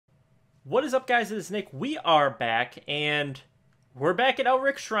What is up, guys? It's Nick. We are back, and we're back at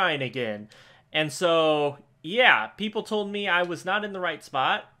Elric Shrine again. And so, yeah, people told me I was not in the right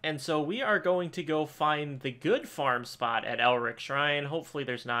spot, and so we are going to go find the good farm spot at Elric Shrine. Hopefully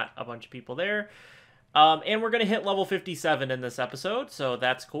there's not a bunch of people there. And we're going to hit level 57 in this episode, so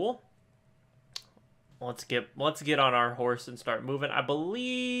that's cool. Let's get on our horse and start moving. I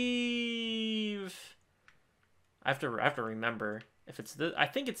believe I have to remember if it's the. I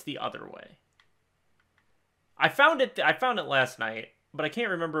think it's the other way. I found it last night, but I can't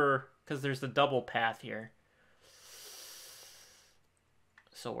remember because there's the double path here.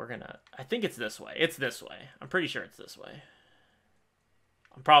 So we're gonna. I think it's this way. It's this way. I'm pretty sure it's this way.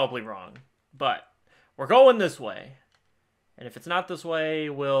 I'm probably wrong, but we're going this way. And if it's not this way,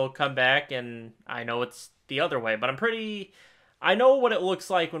 we'll come back, and I know it's the other way, but I know what it looks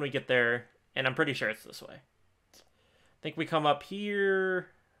like when we get there, and I'm pretty sure it's this way. I think we come up here,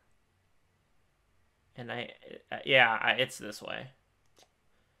 and it's this way.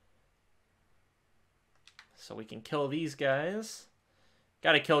 So we can kill these guys.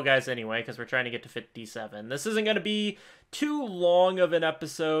 Gotta kill guys anyway, because we're trying to get to 57. This isn't going to be too long of an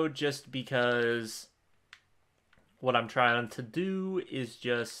episode, just because what I'm trying to do is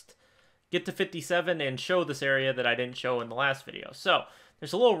just get to 57 and show this area that I didn't show in the last video. So,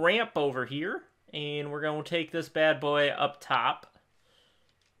 there's a little ramp over here, and we're going to take this bad boy up top.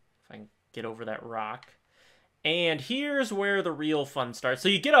 If I can get over that rock. And here's where the real fun starts. So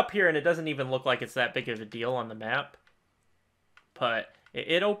you get up here, and it doesn't even look like it's that big of a deal on the map. But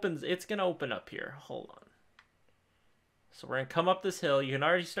it's going to open up here. Hold on. So we're going to come up this hill. You can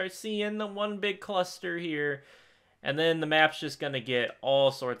already start seeing the one big cluster here. And then the map's just going to get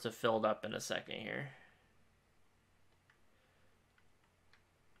all sorts of filled up in a second here.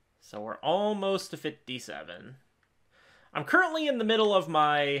 So we're almost to 57. I'm currently in the middle of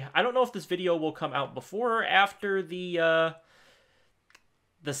my... I don't know if this video will come out before or after the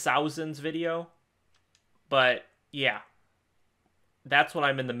Sausan's video. But, yeah. That's what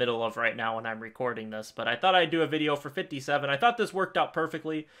I'm in the middle of right now when I'm recording this. But I thought I'd do a video for 57. I thought this worked out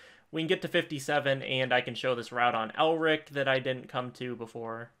perfectly. We can get to 57, and I can show this route on Elric that I didn't come to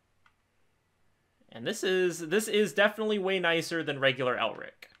before. And this is definitely way nicer than regular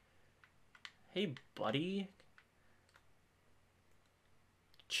Elric. Hey, buddy.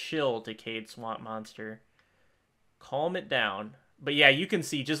 Chill, Decayed Swamp Monster. Calm it down. But yeah, you can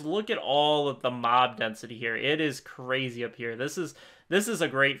see, just look at all of the mob density here. It is crazy up here. This is a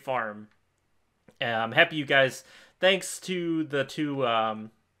great farm. I'm happy you guys... Thanks to the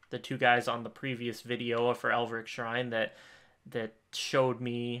two guys on the previous video for Elric Shrine that showed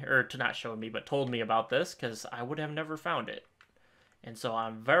me, or not showed me, but told me about this, because I would have never found it. And so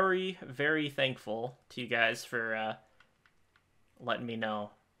I'm very, very thankful to you guys for letting me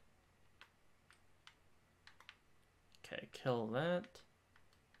know. Okay, kill that.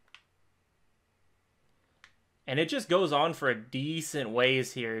 And it just goes on for a decent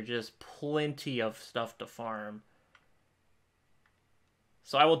ways here. Just plenty of stuff to farm.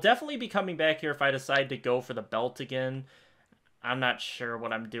 So I will definitely be coming back here if I decide to go for the belt again. I'm not sure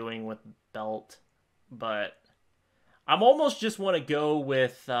what I'm doing with belt, but I'm almost just want to go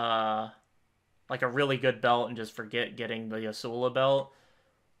with like a really good belt and just forget getting the Yasula belt.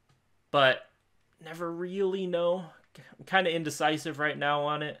 But never really know. I'm kind of indecisive right now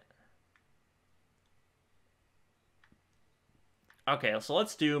on it. Okay, so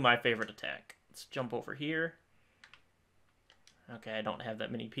let's do my favorite attack. Let's jump over here. Okay, I don't have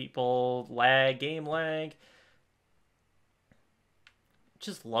that many people. Lag, game lag.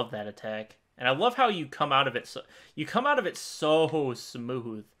 Just love that attack. And I love how you come out of it so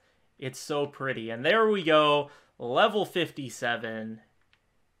smooth. It's so pretty. And there we go, level 57.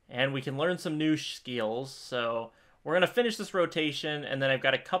 And we can learn some new skills. So we're going to finish this rotation, and then I've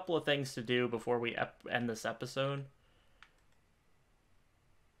got a couple of things to do before we end this episode.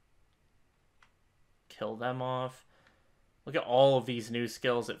 Kill them off. Look at all of these new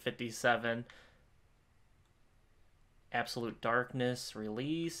skills at 57. Absolute Darkness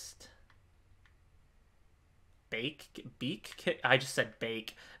released. Beak kick. I just said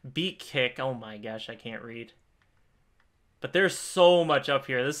bake. Beak kick. Oh my gosh, I can't read. But there's so much up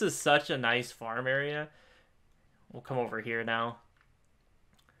here. This is such a nice farm area. We'll come over here now.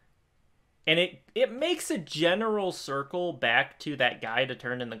 And it makes a general circle back to that guy to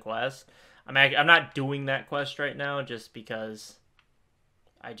turn in the quest. I'm not doing that quest right now just because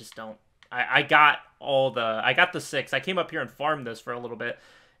I just don't. I got the 6. I came up here and farmed this for a little bit,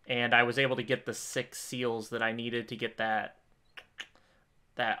 and I was able to get the 6 seals that I needed to get that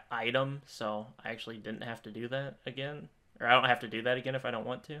item. So I actually didn't have to do that again, or I don't have to do that again if I don't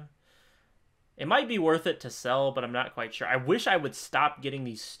want to. It might be worth it to sell, but I'm not quite sure. I wish I would stop getting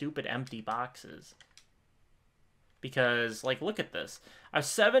these stupid empty boxes. Because, like, look at this. I have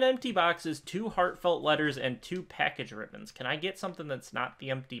 7 empty boxes, 2 heartfelt letters, and 2 package ribbons. Can I get something that's not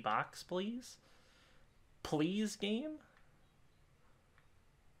the empty box, please? Please, game?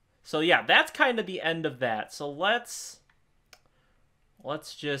 So, yeah, that's kind of the end of that. So, let's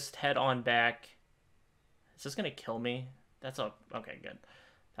just head on back. Is this going to kill me? Okay, good.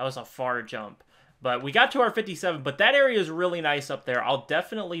 That was a far jump. But we got to our 57, but that area is really nice up there. I'll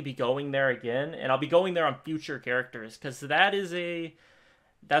definitely be going there again, and I'll be going there on future characters, because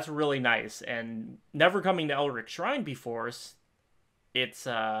that's really nice. And never coming to Elric Shrine before, it's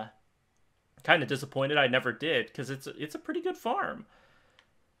kind of disappointed I never did, because it's a pretty good farm.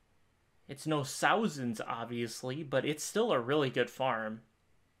 It's no Sausans, obviously, but it's still a really good farm.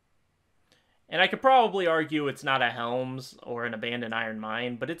 And I could probably argue it's not a Helms or an Abandoned Iron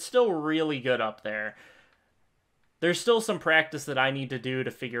Mine, but it's still really good up there. There's still some practice that I need to do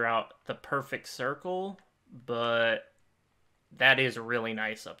to figure out the perfect circle, but that is really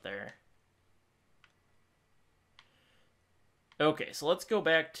nice up there. Okay, so let's go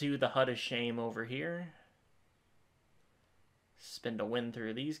back to the Hut of Shame over here. Spend a win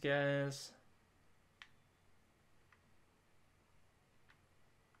through these guys.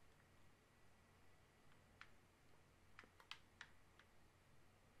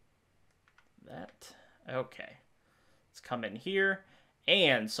 Okay, let's come in here.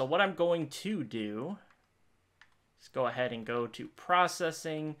 And so what I'm going to do is go ahead and go to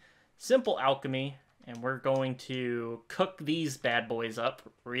processing, simple alchemy, and we're going to cook these bad boys up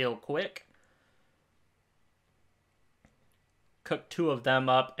real quick. Cook 2 of them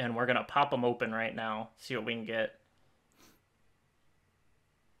up, and we're going to pop them open right now. See what we can get.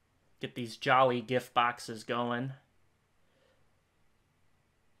 Get these jolly gift boxes going.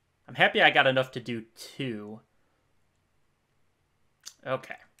 I'm happy I got enough to do 2.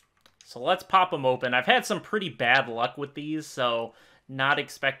 Okay. So let's pop them open. I've had some pretty bad luck with these, so not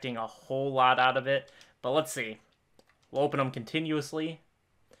expecting a whole lot out of it. But let's see. We'll open them continuously.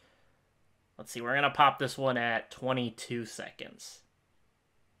 Let's see. We're going to pop this one at 22 seconds.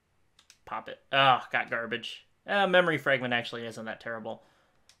 Pop it. Oh, got garbage. Memory fragment actually isn't that terrible.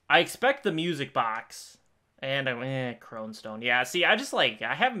 I expect the music box. And Cronestone. Yeah, see, I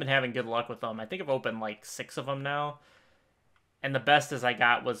haven't been having good luck with them. I think I've opened like 6 of them now. And the best as I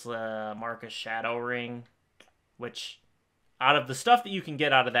got was Marcus Shadow Ring, which out of the stuff that you can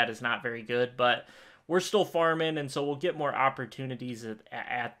get out of that is not very good, but we're still farming, and so we'll get more opportunities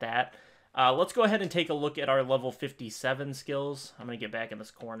at that. Let's go ahead and take a look at our level 57 skills. I'm going to get back in this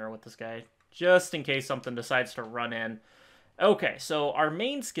corner with this guy, just in case something decides to run in. Okay, so our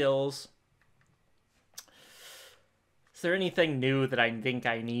main skills... Is there anything new that I think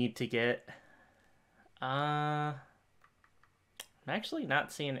I need to get? I'm actually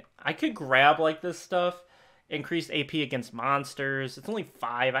not seeing it. I could grab like this stuff. Increased AP against monsters. It's only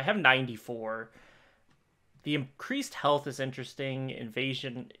 5. I have 94. The increased health is interesting.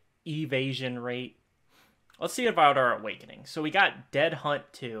 Evasion rate. Let's see about our awakening. So we got Dead Hunt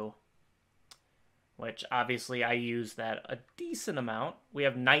 2. Which obviously I use that a decent amount. We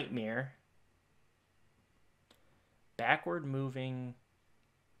have Nightmare. Backward moving.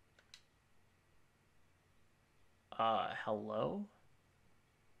 Hello?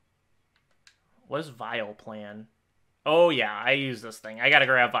 What is Vile Plan? Oh, yeah, I use this thing. I gotta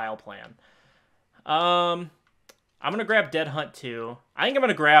grab Vile Plan. I'm gonna grab Dead Hunt 2. I think I'm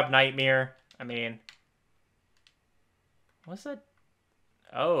gonna grab Nightmare. I mean... What's that?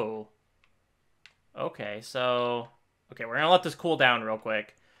 Oh. Okay, so... Okay, we're gonna let this cool down real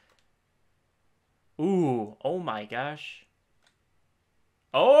quick. Ooh, oh my gosh.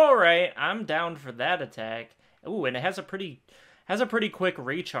 Alright, I'm down for that attack. Ooh, and it has a pretty quick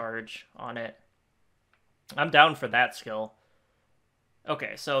recharge on it. I'm down for that skill.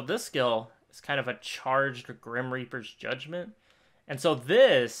 Okay, so this skill is kind of a charged Grim Reaper's Judgment. And so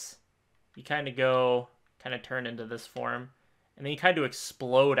this, you kind of turn into this form. And then you kind of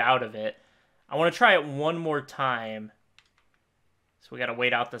explode out of it. I want to try it one more time. So we got to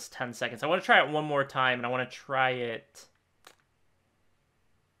wait out this 10 seconds. I want to try it one more time, and I want to try it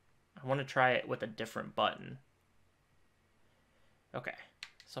with a different button. Okay.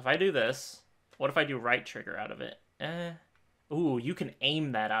 So if I do this, what if I do right trigger out of it? Ooh, you can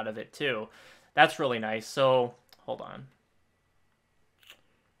aim that out of it too. That's really nice. So, hold on.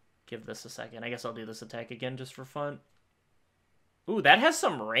 Give this a second. I guess I'll do this attack again just for fun. Ooh, that has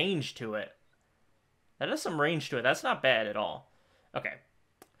some range to it. That's not bad at all. Okay.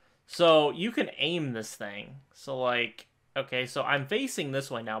 So, you can aim this thing. So, like, okay, so I'm facing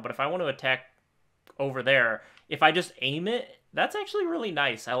this way now, but if I want to attack over there. If I just aim it, that's actually really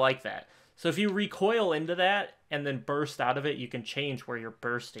nice. I like that. So if you recoil into that and then burst out of it, you can change where you're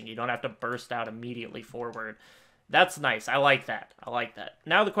bursting. You don't have to burst out immediately forward. That's nice. I like that. I like that.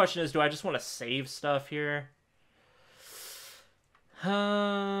 Now the question is, do I just want to save stuff here?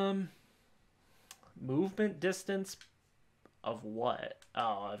 Movement distance of what?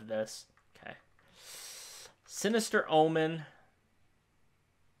 Oh, of this. Okay. Sinister Omen.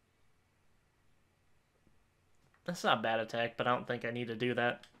 That's not a bad attack, but I don't think I need to do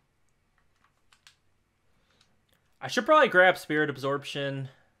that. I should probably grab Spirit Absorption.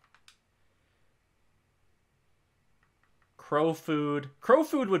 Crow Food. Crow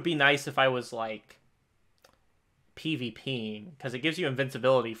Food would be nice if I was, like, PvPing, because it gives you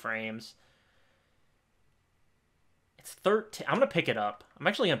invincibility frames. It's 13. I'm going to pick it up. I'm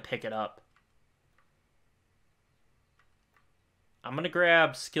actually going to pick it up. I'm going to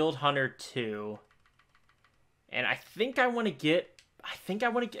grab Skilled Hunter 2. And I think I want to get...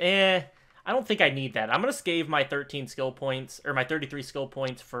 I don't think I need that. I'm going to save my 13 skill points, or my 33 skill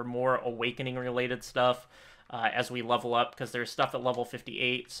points for more Awakening-related stuff as we level up, because there's stuff at level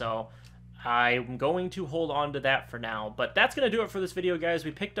 58, so I'm going to hold on to that for now. But that's going to do it for this video, guys.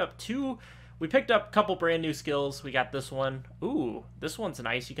 We picked up a couple brand new skills. We got this one. Ooh, this one's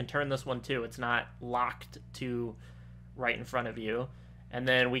nice. You can turn this one, too. It's not locked to right in front of you. And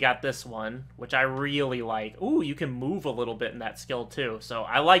then we got this one, which I really like. Ooh, you can move a little bit in that skill too. So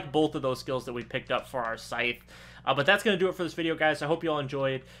I like both of those skills that we picked up for our scythe. But that's going to do it for this video, guys. I hope you all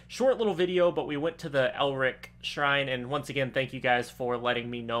enjoyed. Short little video, but we went to the Elric Shrine. And once again, thank you guys for letting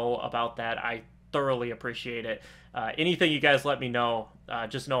me know about that. I thoroughly appreciate it. Anything you guys let me know,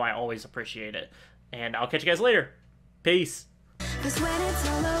 just know I always appreciate it. And I'll catch you guys later. Peace. 'Cause when it's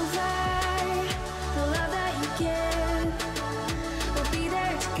all over